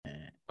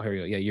Oh, here we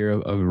go. Yeah, you're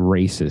a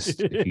racist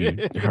if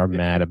you are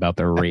mad about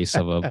the race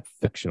of a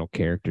fictional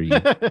character. You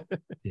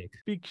dick.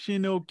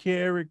 Fictional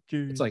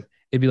characters. It's like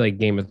it'd be like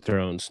Game of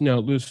Thrones. Now,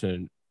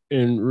 listen.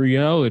 In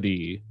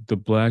reality, the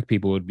black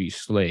people would be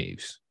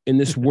slaves in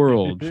this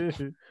world,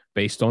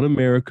 based on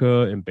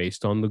America and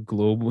based on the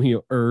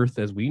global Earth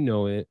as we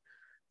know it.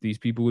 These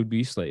people would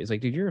be slaves.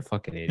 Like, dude, you're a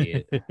fucking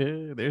idiot.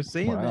 They're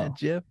saying Wow. that,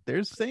 Jeff.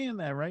 They're saying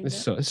that right now. It's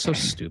so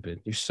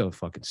stupid. You're so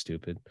fucking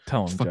stupid.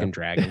 Tell There's him, fucking Jeff.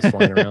 dragons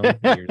flying around.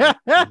 You're like,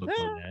 look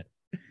on that.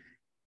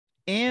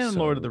 And So,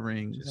 Lord of the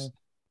Rings.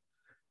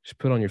 Just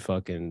put on your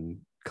fucking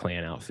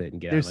clan outfit and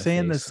get. They're out of my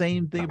saying the face.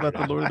 same thing about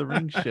the Lord of the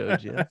Rings show,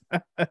 Jeff.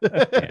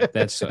 Yeah,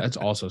 that's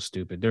also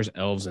stupid. There's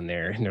elves in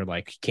there, and they're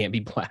like, can't be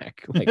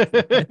black. Like,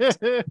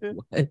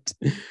 what?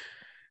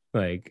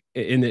 Like,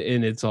 and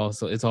it's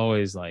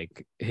always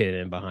like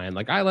hidden behind.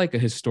 Like, I like a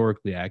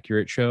historically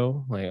accurate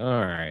show. Like,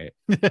 all right,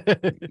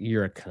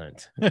 you're a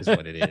cunt. Is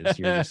what it is.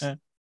 You're just. Like,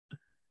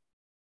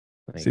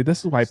 See, this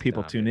is why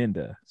people stop tune it.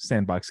 into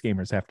Sandbox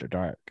Gamers After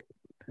Dark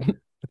with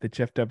the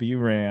Jeff W.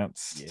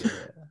 rants. Yeah.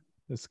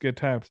 It's good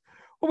times.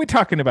 What are we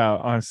talking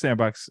about on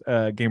Sandbox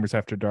Gamers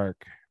After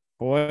Dark,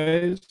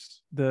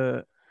 boys?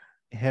 Have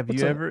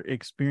What's you up? ever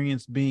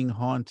experienced being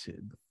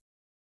haunted?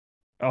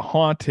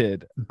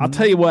 Haunted. I'll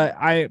tell you what,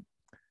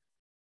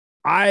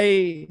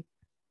 I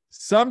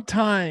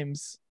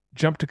sometimes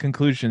jump to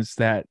conclusions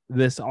that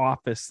this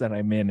office that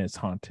I'm in is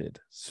haunted,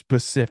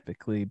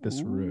 specifically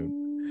this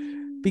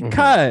room,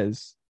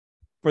 because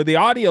for the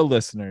audio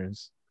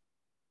listeners,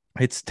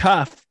 it's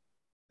tough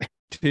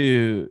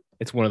to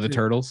It's one of the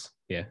turtles.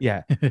 Yeah.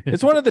 yeah,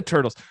 it's one of the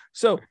turtles.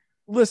 So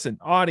listen,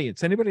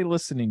 audience, anybody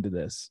listening to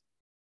this,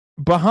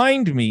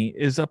 behind me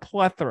is a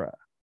plethora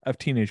of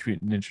Teenage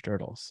Mutant Ninja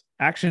Turtles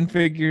action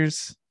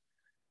figures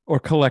or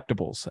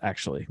collectibles.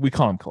 Actually, we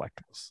call them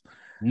collectibles.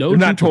 No, They're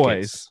not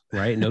duplicates,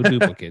 right? No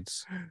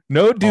duplicates.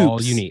 No dupes.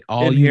 All unique.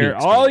 All in unique. here.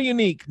 All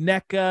unique.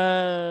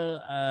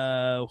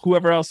 NECA,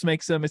 whoever else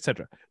makes them,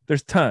 etc.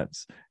 There's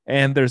tons,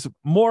 and there's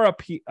more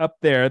up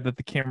there that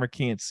the camera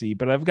can't see.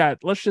 But I've got,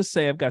 let's just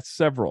say, I've got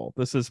several.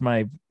 This is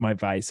my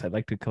vice. I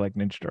like to collect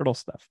Ninja Turtle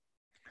stuff.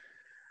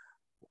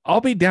 I'll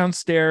be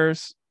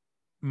downstairs,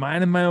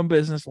 minding my own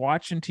business,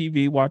 watching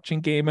TV, watching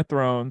Game of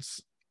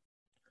Thrones,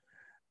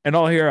 and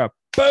I'll hear a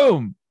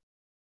boom,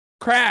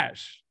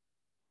 crash.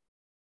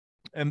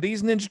 And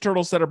these Ninja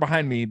Turtles that are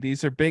behind me,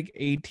 these are big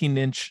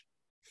 18-inch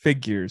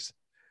figures.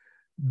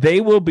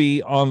 They will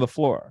be on the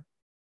floor.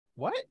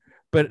 What?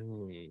 But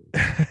and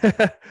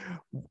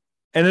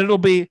it'll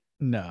be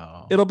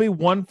No.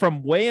 one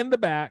from way in the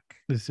back.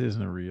 This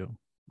isn't real.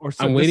 Or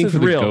so I'm this waiting is for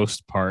the real.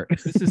 ghost part.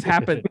 This has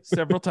happened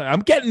several times. I'm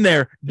getting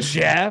there,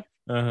 Jeff.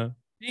 Uh-huh.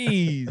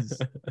 Jeez.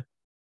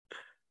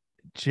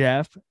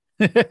 Jeff.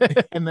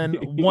 And then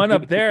one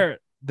up there,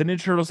 the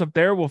Ninja Turtles up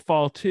there will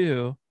fall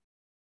too.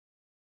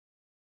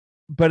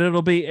 But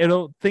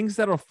it'll things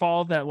that'll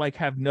fall that like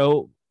have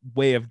no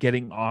way of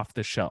getting off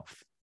the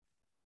shelf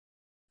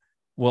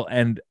will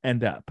end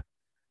up.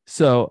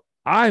 So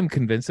I'm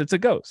convinced it's a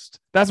ghost.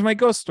 That's my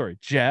ghost story.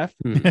 Jeff,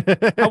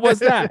 how was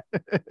that?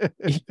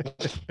 You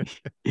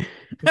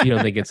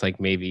don't think it's like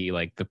maybe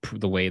like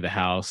the way the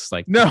house,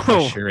 like No. the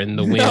pressure in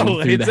the wind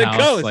No, through it's the a house,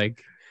 ghost.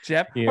 like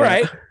Jeff,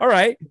 Yeah. all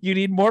right. You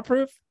need more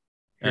proof?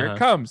 Here Uh-huh. it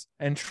comes.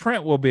 And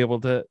Trent will be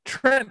able to.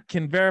 Trent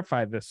can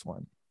verify this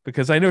one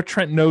because I know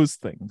Trent knows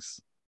things.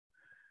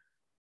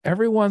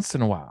 Every once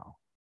in a while,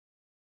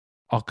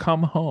 I'll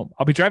come home.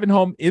 I'll be driving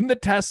home in the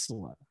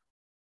Tesla,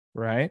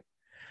 right?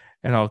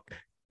 And I'll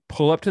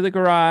pull up to the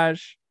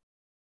garage.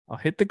 I'll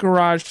hit the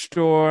garage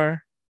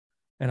door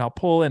and I'll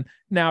pull in.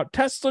 Now,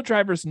 Tesla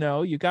drivers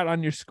know you got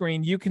on your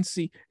screen, you can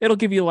see, it'll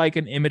give you like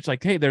an image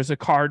like, hey, there's a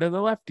car to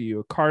the left of you,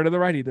 a car to the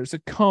right of you, there's a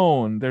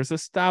cone, there's a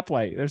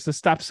stoplight, there's a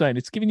stop sign.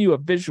 It's giving you a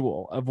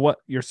visual of what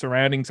your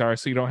surroundings are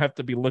so you don't have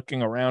to be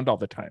looking around all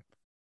the time.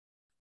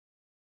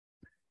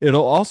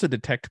 It'll also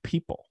detect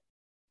people.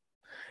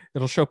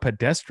 It'll show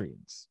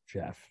pedestrians,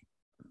 Jeff.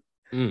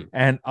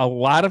 And a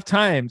lot of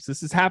times,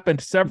 this has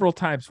happened several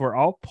times where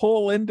I'll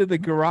pull into the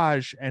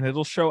garage and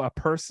it'll show a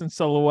person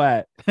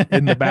silhouette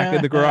in the back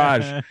of the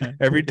garage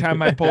every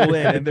time I pull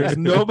in, and there's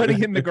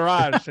nobody in the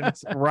garage, and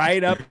it's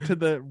right up to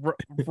the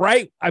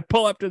right. I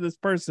pull up to this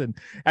person.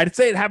 I'd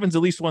say it happens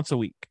at least once a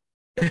week,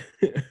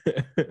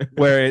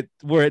 where it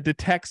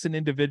detects an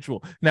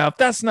individual. Now, if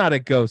that's not a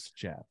ghost,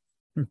 Jeff,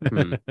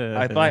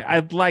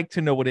 I'd like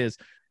to know what is.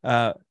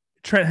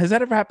 Trent, has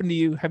that ever happened to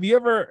you? Have you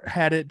ever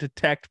had it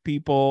detect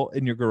people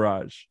in your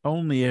garage?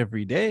 Only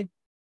every day.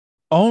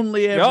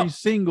 Only every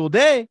single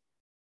day.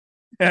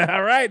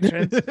 All right,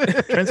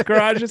 Trent's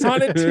garage is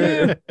haunted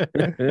too.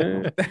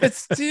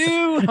 That's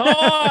two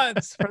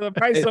haunts for the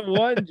price of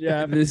one,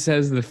 Jeff. This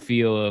has the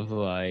feel of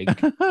like,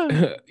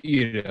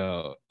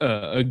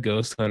 a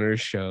ghost hunter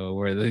show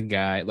where the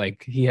guy,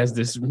 like, he has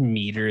this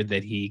meter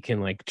that he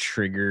can like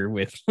trigger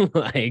with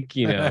like,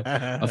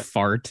 a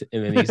fart,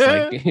 and then he's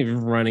like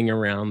running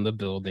around the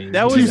building.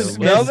 That was you a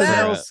smell SNL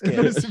that? sketch.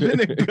 It must have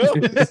been a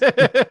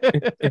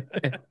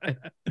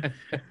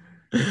ghost.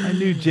 I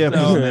knew Jeff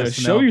was an SNL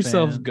show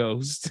yourself, fan.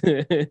 Ghost.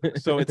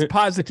 So it's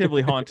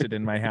positively haunted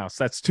in my house.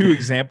 That's 2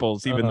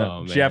 examples, even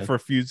though Jeff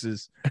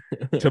refuses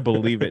to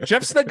believe it.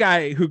 Jeff's the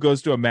guy who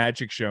goes to a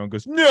magic show and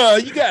goes, "No,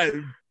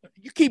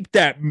 you keep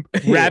that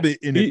rabbit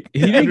in it."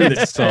 He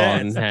didn't saw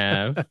and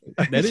have.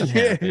 That didn't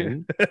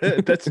happen.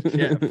 That's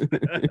Jeff.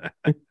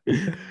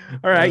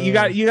 All right, you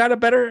got a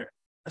better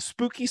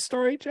spooky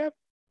story, Jeff?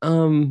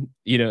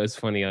 It's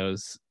funny. I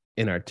was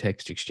in our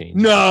text exchange.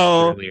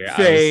 No, earlier.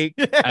 fake.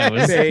 I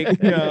was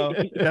fake. No,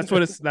 that's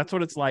what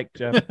it's like,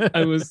 Jeff.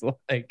 I was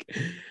like,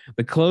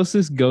 the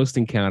closest ghost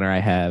encounter I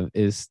have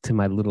is to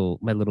my little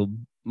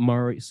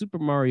Super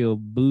Mario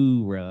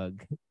Boo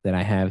rug that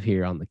I have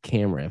here on the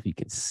camera. If you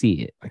can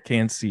see it, I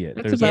can't see it.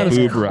 That's There's about a as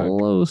boob rug.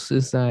 close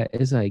as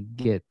I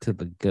get to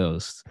the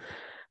ghost.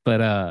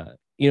 But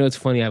it's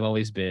funny. I've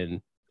always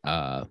been.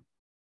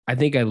 I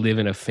think I live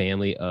in a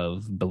family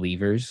of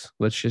believers.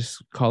 Let's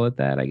just call it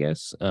that, I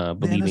guess.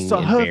 Believing in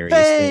various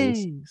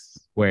things.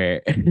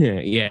 Where,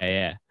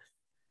 yeah.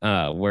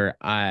 Where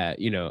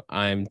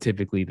I'm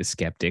typically the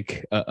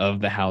skeptic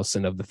of the house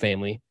and of the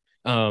family.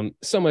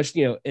 So much,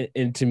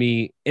 and to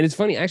me, and it's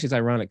funny, actually, it's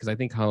ironic because I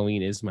think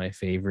Halloween is my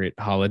favorite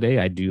holiday.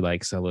 I do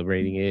like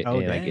celebrating it. Oh,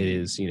 and like it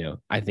is,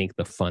 I think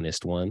the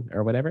funnest one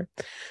or whatever.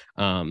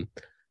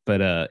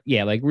 But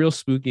like real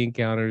spooky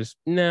encounters.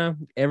 Nah,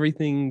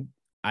 everything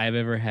I've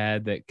ever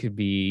had that could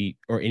be,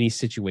 or any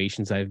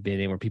situations I've been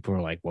in where people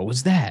are like, "What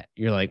was that?"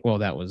 You're like, "Well,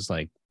 that was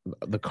like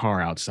the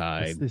car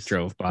outside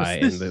drove by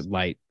and the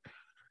light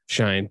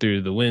shined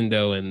through the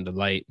window and the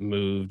light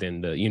moved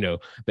and the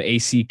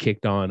AC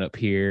kicked on up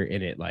here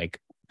and it like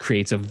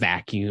creates a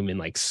vacuum and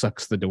like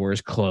sucks the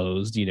doors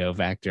closed."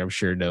 Vactor, I'm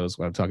sure knows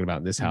what I'm talking about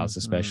in this house,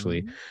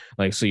 especially.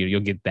 Like, so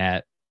you'll get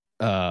that.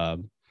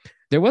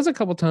 There was a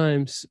couple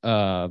times.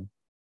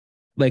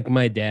 Like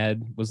my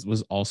dad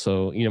was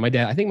also,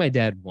 I think my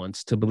dad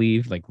wants to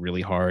believe like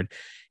really hard.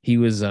 He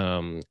was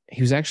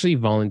actually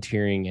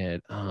volunteering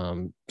at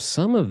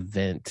some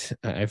event,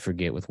 I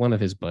forget, with one of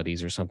his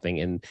buddies or something,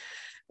 and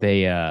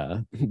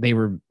they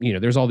were,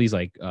 there's all these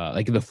like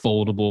the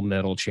foldable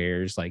metal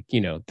chairs, like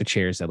the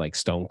chairs that like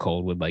Stone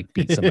Cold would like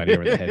beat somebody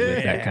over the head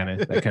with,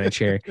 that kind of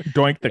chair.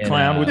 Doink the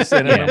Clown would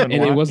sit in them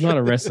and it was not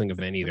a wrestling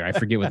event either. I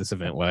forget what this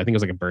event was. I think it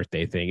was like a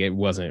birthday thing. It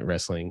wasn't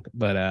wrestling,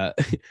 but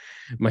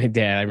my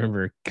dad, I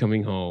remember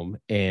coming home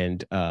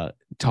and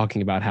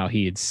talking about how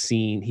he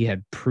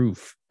had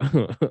proof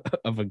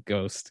of a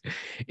ghost,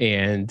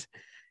 and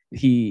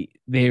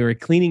they were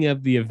cleaning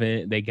up the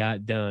event. They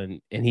got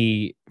done, and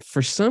he,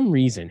 for some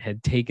reason,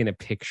 had taken a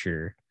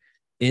picture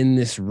in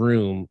this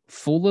room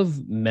full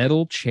of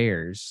metal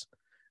chairs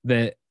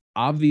that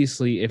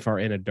obviously, if are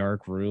in a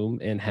dark room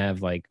and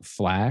have like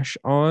flash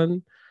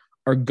on,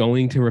 are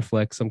going to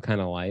reflect some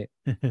kind of light.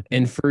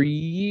 And for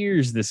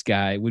years, this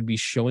guy would be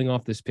showing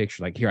off this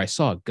picture, like, "Here, I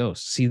saw a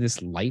ghost. See this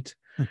light?"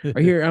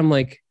 Or here, I'm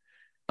like,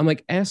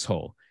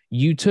 asshole.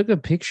 You took a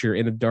picture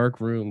in a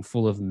dark room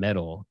full of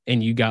metal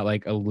and you got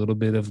like a little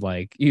bit of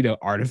like,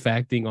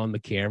 artifacting on the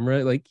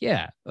camera. Like,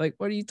 yeah, like,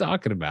 what are you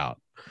talking about?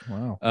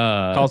 Wow.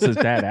 Calls his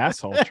dad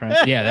asshole,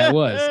 Trent. Yeah, that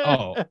was.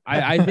 Oh,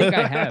 I think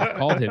I have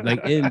called him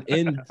like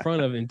in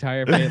front of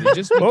entire family.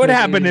 Just what would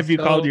happen if you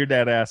called your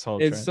dad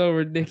asshole? It's Trent? so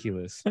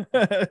ridiculous. For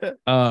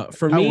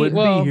me, I wouldn't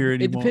be here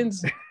anymore. It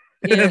depends.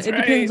 Yeah, it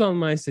depends on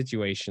my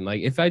situation.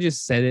 Like if I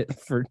just said it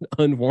for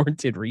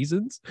unwarranted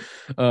reasons,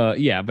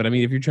 yeah. But I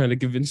mean, if you're trying to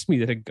convince me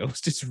that a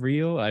ghost is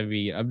real, I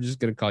mean, I'm just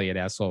gonna call you an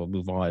asshole and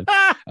move on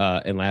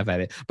and laugh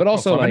at it. But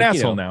also, I'm an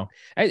asshole now.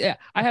 I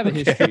have a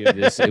history of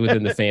this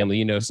within the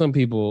family. Some of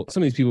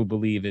these people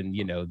believe in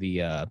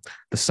the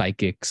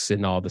psychics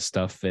and all the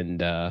stuff,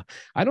 and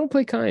I don't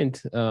play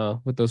kind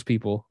with those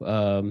people.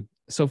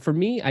 So for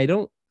me, I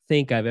don't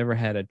think I've ever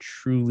had a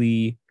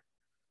truly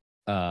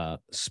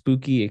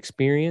spooky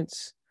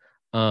experience,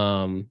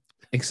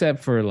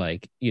 except for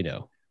like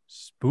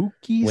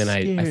spooky when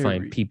I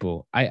find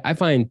people I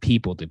find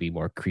people to be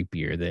more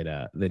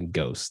creepier than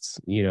ghosts.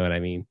 You know what I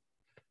mean?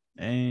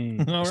 Hey.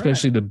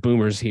 Especially the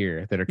boomers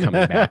here that are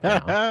coming back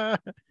now.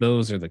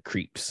 Those are the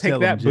creeps. Take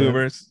that,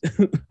 boomers.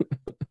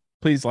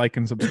 Please like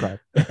and subscribe.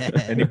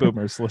 Any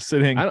boomers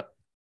listening? I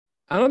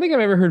don't think I've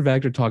ever heard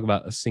Vactor talk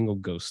about a single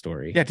ghost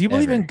story. Yeah, do you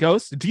believe in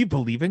ghosts? Do you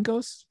believe in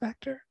ghosts,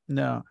 Vactor?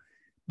 No,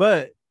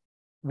 but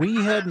we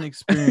had an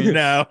experience.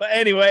 No.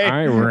 Anyway. All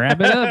right,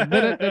 wrap it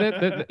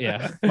up.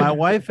 Yeah. My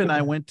wife and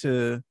I went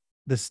to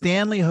the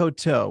Stanley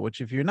Hotel,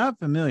 which, if you're not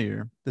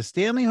familiar, the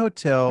Stanley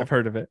Hotel, I've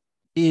heard of it,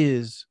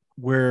 is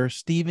where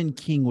Stephen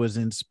King was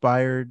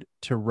inspired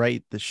to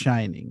write The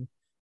Shining.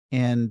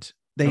 And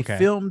they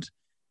filmed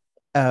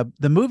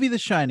the movie The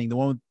Shining, the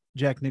one with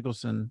Jack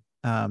Nicholson,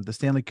 the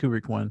Stanley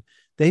Kubrick one.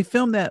 They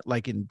filmed that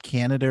like in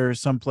Canada or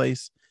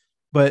someplace,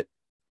 but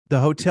the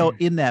hotel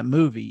in that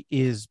movie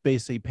is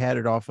basically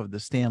patterned off of the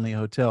Stanley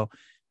Hotel.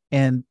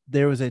 And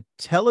there was a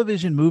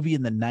television movie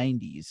in the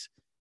 90s,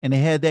 and they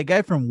had that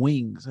guy from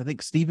Wings, I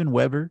think Steven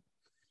Weber.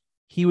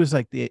 He was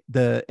like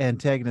the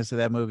antagonist of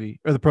that movie,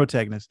 or the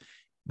protagonist.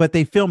 But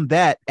they filmed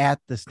that at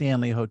the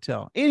Stanley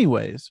Hotel.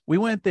 Anyways, we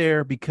went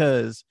there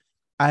because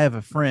I have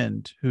a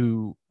friend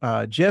who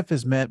Jeff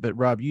has met, but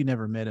Rob, you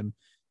never met him.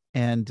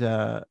 And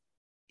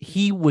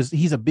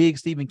he's a big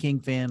Stephen King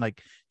fan,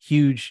 like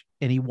huge,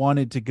 and he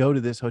wanted to go to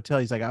this hotel.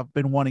 He's like, I've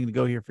been wanting to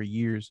go here for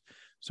years.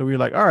 So we were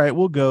like, all right,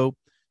 we'll go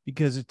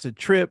because it's a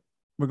trip.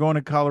 We're going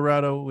to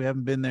Colorado. We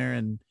haven't been there,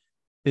 and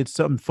it's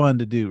something fun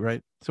to do,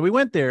 right? So we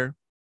went there,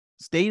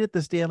 stayed at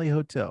the Stanley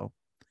Hotel.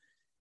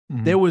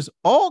 Mm-hmm. There was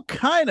all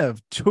kind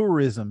of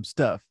tourism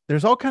stuff.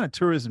 There's all kind of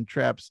tourism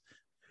traps.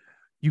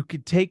 You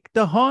could take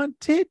the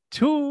haunted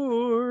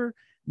tour.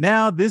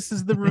 Now this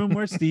is the room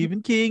where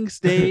Stephen King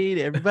stayed.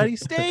 Everybody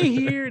stay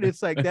here. And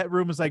it's like that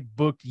room is like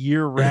booked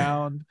year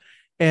round.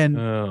 And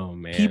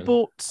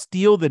people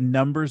steal the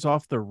numbers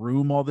off the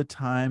room all the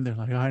time. They're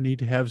like, I need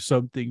to have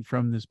something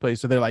from this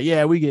place. So they're like,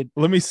 yeah, we get.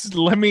 Let me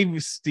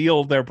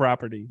steal their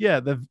property.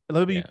 Yeah,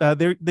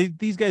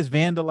 these guys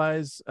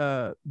vandalize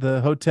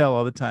the hotel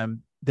all the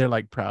time. They're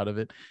like proud of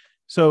it.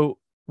 So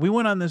we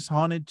went on this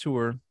haunted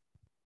tour.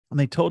 And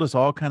they told us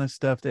all kind of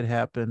stuff that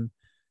happened.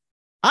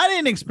 I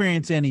didn't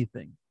experience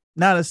anything.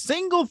 Not a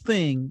single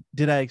thing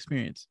did I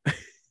experience.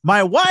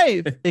 My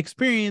wife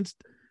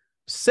experienced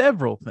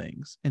several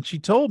things. And she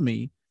told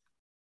me,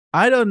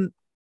 I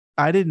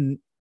didn't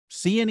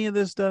see any of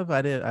this stuff.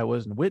 I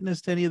wasn't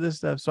witness to any of this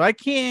stuff. So I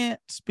can't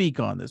speak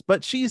on this.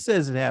 But she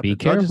says it happened.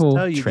 Be careful. I'll just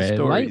tell you tread the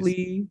stories.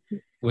 lightly.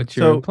 What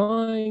you're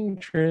implying,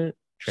 tread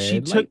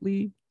she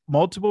lightly. Took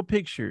multiple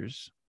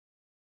pictures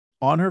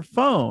on her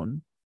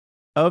phone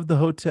of the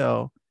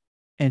hotel,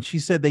 and she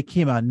said they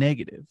came out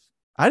negative.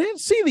 I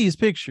didn't see these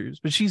pictures,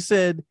 but she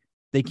said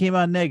they came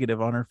out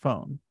negative on her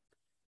phone.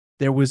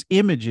 There was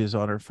images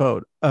on her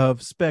phone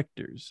of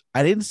specters.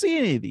 I didn't see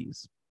any of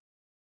these.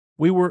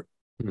 We were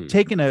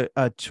taking a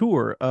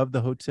tour of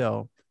the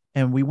hotel,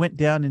 and we went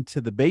down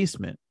into the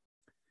basement.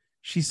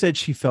 She said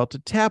she felt a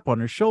tap on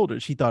her shoulder.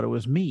 She thought it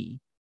was me,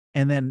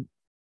 and then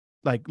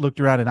like looked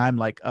around, and I'm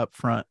like up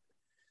front.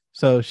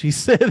 So she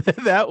said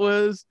that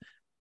was,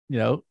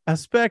 a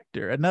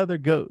specter, another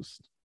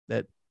ghost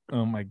that,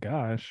 oh my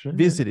gosh,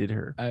 visited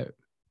her.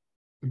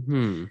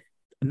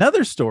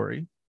 Another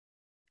story.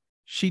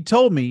 She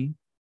told me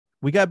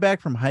we got back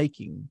from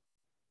hiking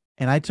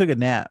and I took a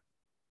nap.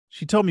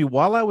 She told me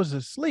while I was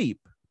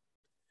asleep.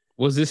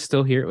 Was this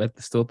still here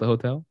still at the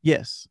hotel?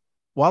 Yes.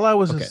 While I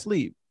was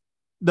asleep,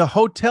 the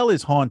hotel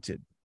is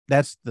haunted.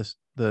 That's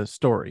the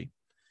story.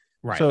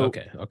 Right. So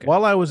okay.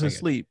 While I was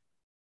asleep,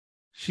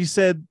 she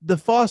said the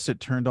faucet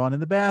turned on in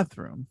the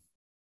bathroom.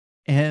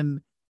 And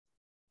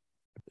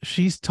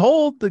she's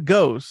told the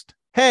ghost,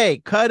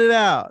 hey, cut it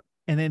out.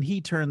 And then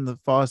he turned the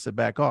faucet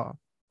back off.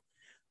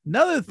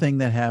 Another thing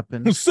that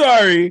happened.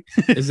 Sorry.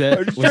 Is that,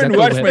 I was trying to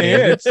wash my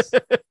hands.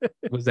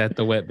 Was that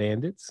the wet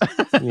bandits?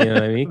 You know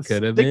what I mean?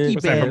 Could have been.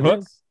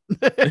 Bandits.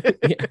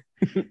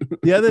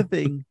 The other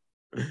thing,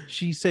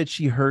 she said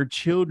she heard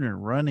children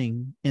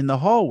running in the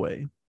hallway.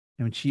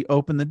 And when she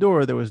opened the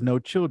door, there was no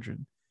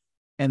children.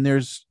 And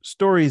there's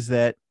stories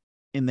that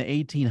in the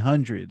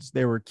 1800s,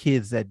 there were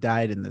kids that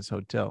died in this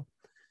hotel.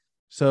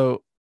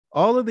 So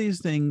all of these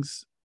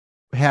things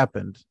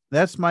happened.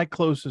 That's my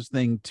closest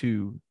thing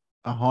to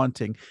a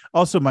haunting.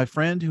 Also, my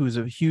friend who is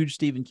a huge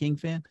Stephen King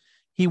fan,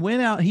 he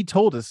went out, he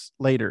told us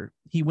later,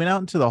 he went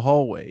out into the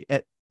hallway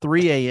at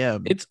 3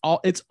 a.m. It's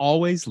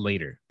always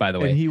later, by the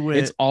way. And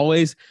it's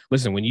always,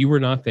 listen, when you were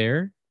not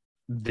there,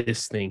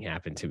 this thing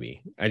happened to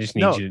me. I just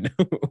need you to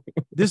know.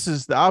 This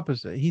is the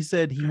opposite. He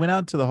said he went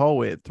out to the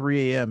hallway at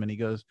 3 a.m. and he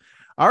goes,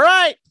 all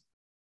right,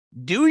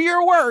 do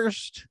your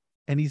worst.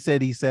 And he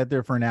said he sat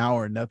there for an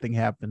hour and nothing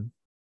happened.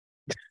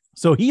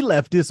 So he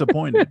left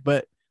disappointed.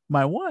 But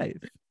my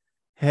wife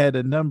had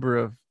a number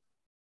of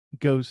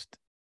ghost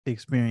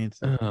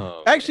experiences.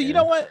 Actually, you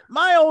know what?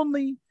 My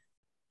only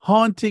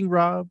haunting,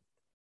 Rob,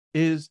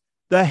 is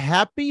the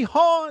happy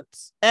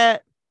haunts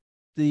at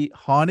the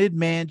Haunted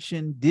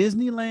Mansion,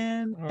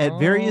 Disneyland, at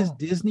various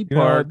Disney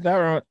parks.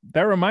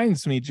 That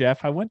reminds me,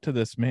 Jeff, I went to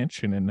this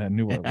mansion in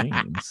New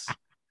Orleans.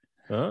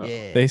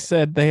 Yeah. They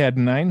said they had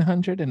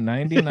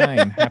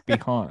 999 happy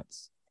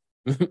haunts.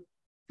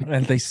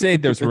 And they say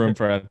there's room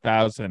for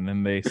 1,000.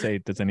 And they say,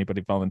 does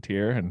anybody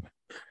volunteer? And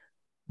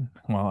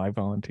well, I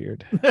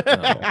volunteered. Oh,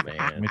 man.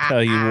 Let me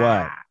tell you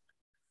what.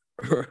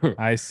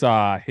 I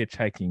saw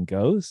hitchhiking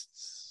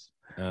ghosts.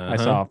 I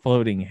saw a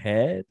floating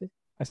head.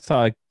 I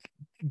saw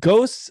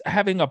ghosts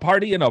having a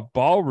party in a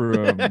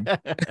ballroom.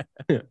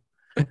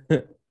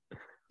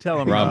 Tell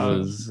him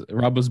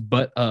Rob was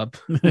butt up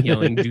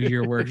yelling, do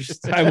your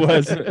worst. I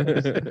was.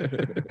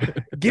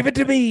 Give it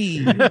to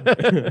me.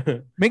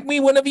 Make me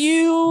one of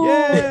you.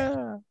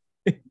 Yeah.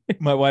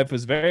 My wife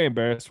was very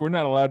embarrassed. We're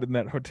not allowed in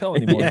that hotel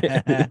anymore.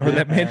 Or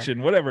that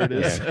mansion, whatever it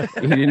is. Yeah.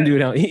 He didn't do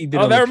it out.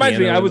 That reminds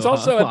me. I was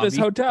also at this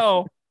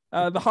hotel,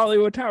 the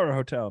Hollywood Tower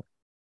Hotel.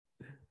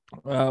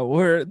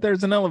 Where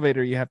there's an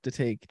elevator you have to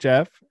take,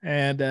 Jeff,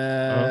 and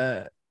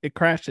it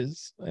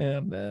crashes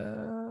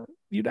and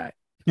you die.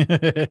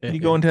 You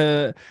go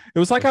into it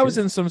was like I was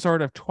in some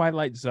sort of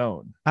Twilight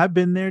Zone. I've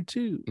been there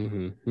too.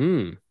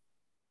 Mm-hmm.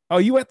 Oh,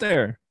 you went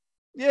there?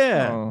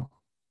 Yeah. Oh.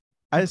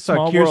 I saw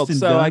Small Kirsten world,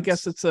 so Dunst. I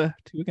guess it's a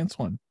 2 against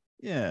 1.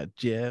 Yeah,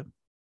 Jeff.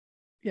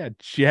 Yeah,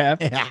 Jeff.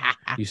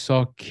 You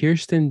saw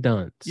Kirsten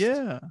Dunst.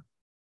 Yeah.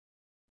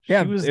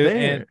 Yeah, She was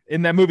there.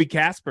 in that movie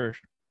Casper.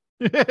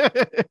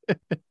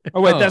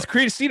 Oh wait, that's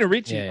Christina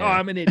Ricci. Yeah, yeah. Oh,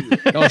 I'm an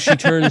idiot. Oh,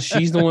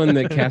 she's the one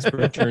that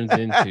Casper turns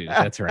into.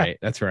 That's right.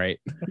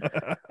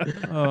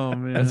 Oh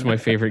man. That's my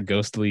favorite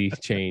ghostly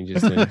change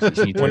is when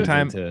she One turns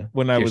time into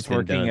when I was Kirsten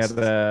working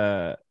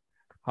Dunst. at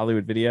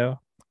Hollywood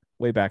Video,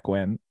 way back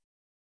when,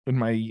 in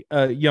my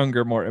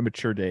younger, more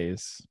immature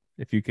days,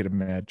 if you could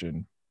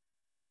imagine,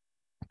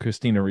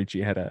 Christina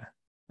Ricci had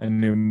a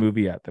new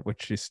movie out that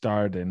which she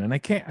starred in, and I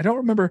don't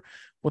remember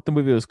what the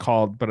movie was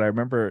called, but I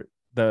remember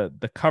the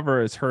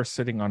cover is her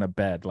sitting on a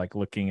bed, like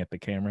looking at the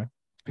camera,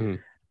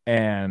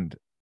 and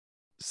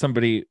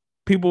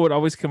people would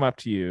always come up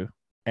to you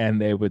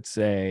and they would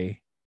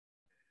say,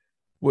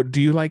 "What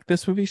do you like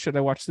this movie? Should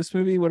I watch this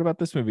movie? What about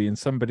this movie?" And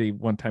somebody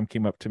one time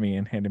came up to me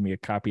and handed me a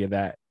copy of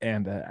that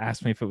and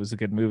asked me if it was a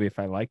good movie, if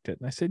I liked it.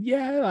 And I said,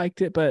 "Yeah, I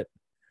liked it, but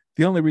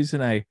the only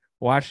reason I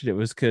watched it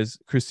was because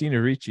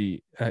Christina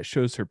Ricci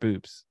shows her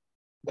boobs."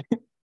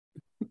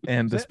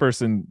 And this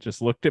person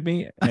just looked at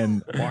me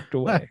and walked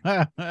away.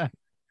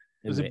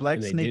 Was it Black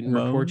Snake Didn't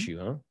Moan? report you,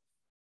 huh?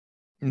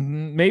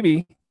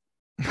 Maybe.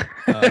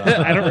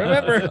 I don't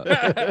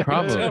remember.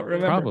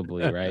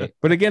 Probably, right?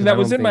 But again, that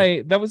was in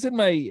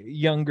my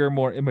younger,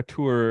 more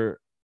immature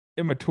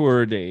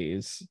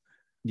days.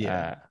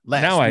 Yeah.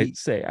 I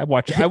say I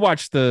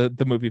watch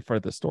the movie for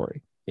the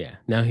story. Yeah.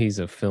 Now he's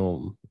a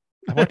film.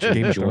 I watch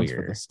Game of Thrones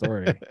for the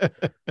story.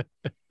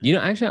 You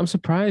know, actually, I'm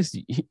surprised.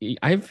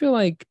 I feel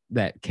like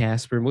that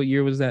Casper. What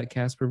year was that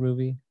Casper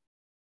movie?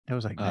 That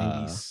was like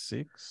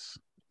 96.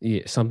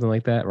 Yeah, something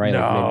like that, right?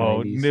 No,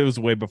 like it was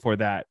way before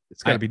that.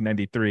 It's got to be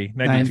 93,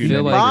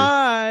 92,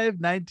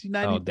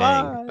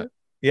 1995.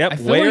 Yep,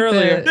 way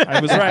earlier. I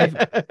was right.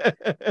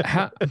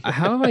 How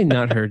have I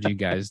not heard you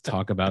guys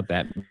talk about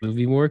that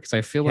movie more? Because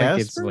I feel like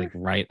it's Casper? like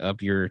right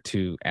up your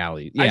two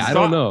alley. Yeah, I saw-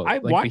 don't know. I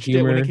Like, the watched it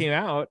when humor. it came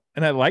out,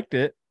 and I liked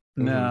it.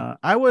 No,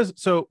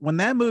 when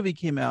that movie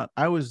came out,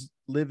 I was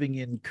living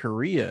in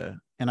Korea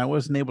and I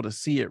wasn't able to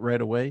see it right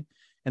away.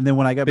 And then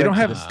when I got They back don't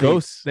to have the States,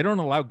 ghosts. They don't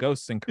allow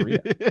ghosts in Korea.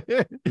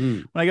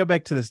 Mm. when I got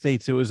back to the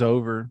States, it was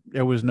over.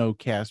 There was no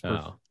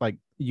Casper. Oh. Like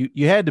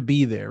you had to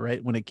be there,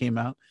 right? When it came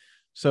out.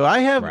 So I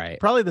have Right.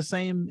 probably the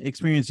same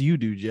experience you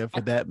do, Jeff,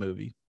 with that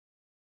movie.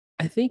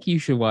 I think you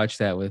should watch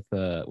that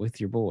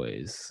with your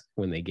boys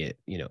when they get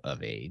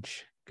of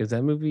age. Because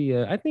that movie,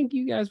 I think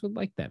you guys would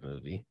like that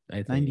movie. I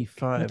think.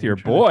 95. With your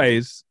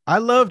boys. I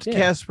loved Yeah.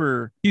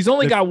 Casper. He's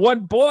only got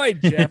one boy,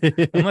 Jeff.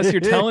 Unless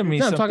you're telling me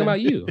No, I'm something. talking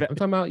about you. I'm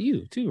talking about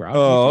you too, Rob.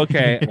 Oh,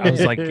 okay. I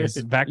was like, is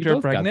Vector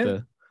both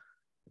pregnant?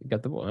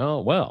 Got the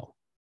well.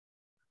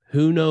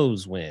 Who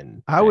knows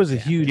when? I was that a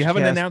happened. huge You have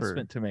an Casper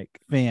announcement to make.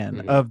 fan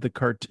Mhm. of the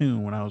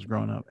cartoon when I was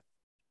growing up.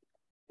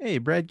 Hey,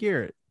 Brad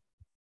Garrett.